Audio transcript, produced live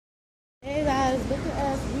Hey guys, look at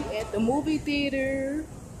us. We at the movie theater,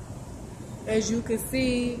 as you can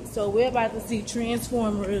see. So we're about to see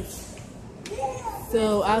Transformers.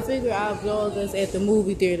 So I figure I'll vlog us at the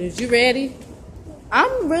movie theaters. You ready?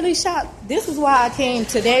 I'm really shocked. This is why I came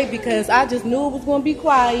today, because I just knew it was going to be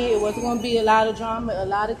quiet. It wasn't going to be a lot of drama, a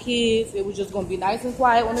lot of kids. It was just going to be nice and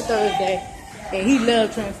quiet on a Thursday. And he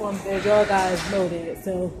loved Transformers, as y'all guys know that.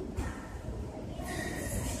 So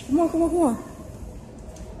come on, come on, come on.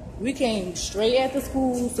 We came straight after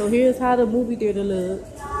school, so here's how the movie theater looks.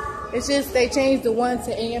 It's just they changed the one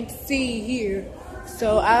to AMC here.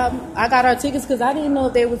 So I got our tickets because I didn't know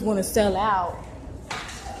if they was going to sell out.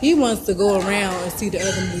 He wants to go around and see the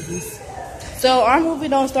other movies. So our movie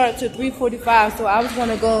don't start till 3:45, so I was going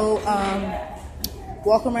to go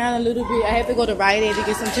walk around a little bit. I had to go to Rite Aid to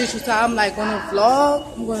get some tissue, so I'm like going to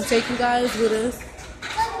vlog. I'm going to take you guys with us.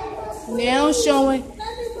 Now showing,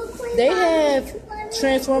 they have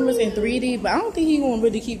Transformers in 3D, but I don't think he gonna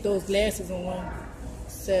really keep those glasses on.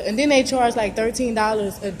 So, and then they charge like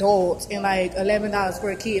 $13 adults and like $11 for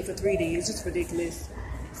a kid for 3D. It's just ridiculous.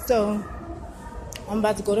 So I'm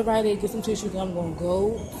about to go to Rite Aid, get some tissue, and I'm gonna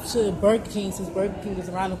go to Burger King since Burger King is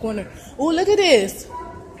around the corner. Oh, look at this!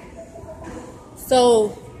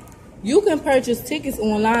 So you can purchase tickets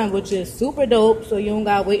online, which is super dope. So you don't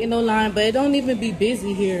gotta wait in no line, but it don't even be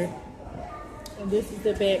busy here. And this is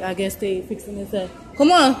the back. I guess they fixing this up. Come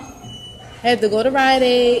on. Had to go to Rite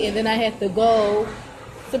Aid, and then I had to go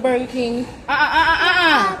to Burger King.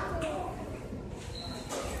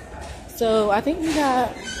 So I think we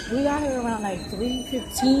got here around like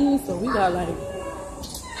 3:15. So we got like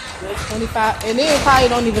 25, and then it probably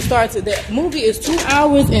don't even start to that. Movie is 2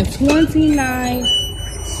 hours and 29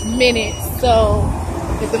 minutes. So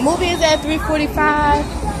if the movie is at 3:45.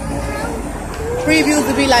 Previews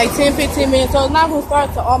will be like 10-15 minutes, so it's not going to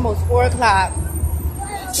start till almost 4 o'clock.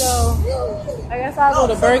 So I guess I'll go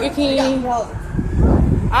to Burger King.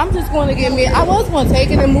 I'm just going to get me, I was going to take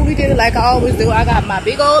it in the movie theater like I always do. I got my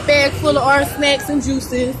big old bag full of our snacks and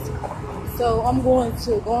juices. So I'm going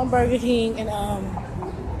to go on Burger King, and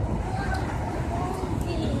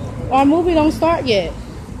our movie don't start yet.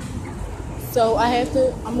 So I'm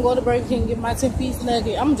going to go to Burger King and get my 10-piece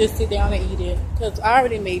nugget. I'm going to just sit down and eat it, because I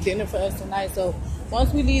already made dinner for us tonight. So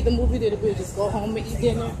once we leave the movie theater, we'll just go home and eat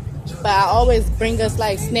dinner. But I always bring us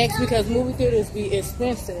like snacks, because movie theaters be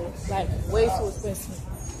expensive, like way too expensive.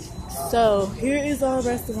 So here is our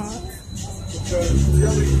restaurant.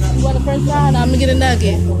 You want a french fry? And I'm going to get a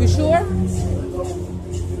nugget. You sure?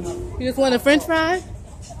 You just want a french fry?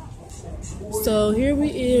 So here we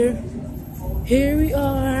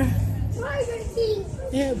are.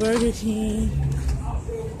 Yeah, Burger King.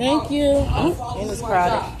 Thank you. Oh, and it's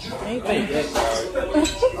crowded. Thank you.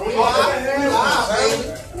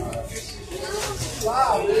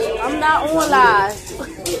 I'm not on live.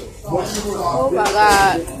 Oh my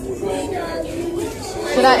God.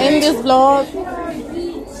 Should I end this vlog?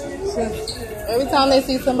 Every time they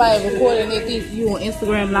see somebody recording, they think you on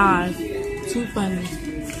Instagram Live. Too funny.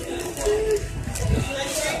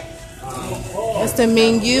 That's the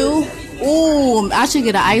menu. Ooh, I should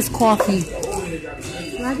get an iced coffee.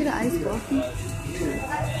 Can I get an iced coffee?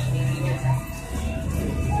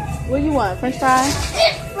 What do you want? French fries?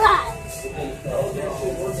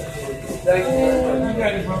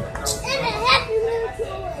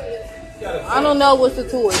 I don't know what's the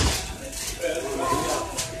toy.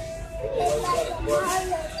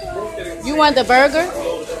 You want the burger?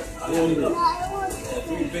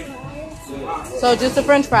 So just a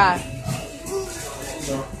French fry.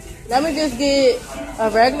 Let me just get a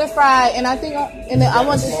regular fry, and I think I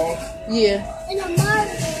want this. Yeah.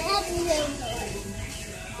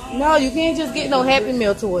 No, you can't just get no Happy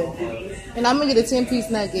Meal toy. And I'm gonna get a 10-piece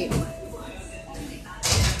nugget.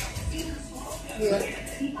 Yeah.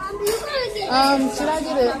 Should I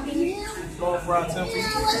get a small fry 10-piece?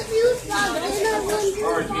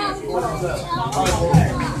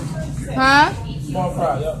 Huh? Small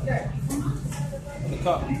fry, yep. In the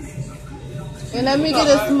cup. And let me get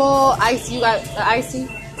a small ice. You got the icy?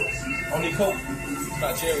 Only Coke,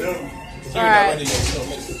 not cherry. Alright.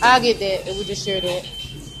 I'll get that, and we just share that.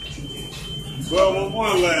 Well,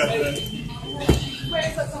 one last.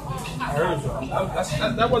 I heard something.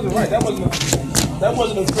 That wasn't right. That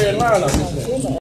wasn't a fair line.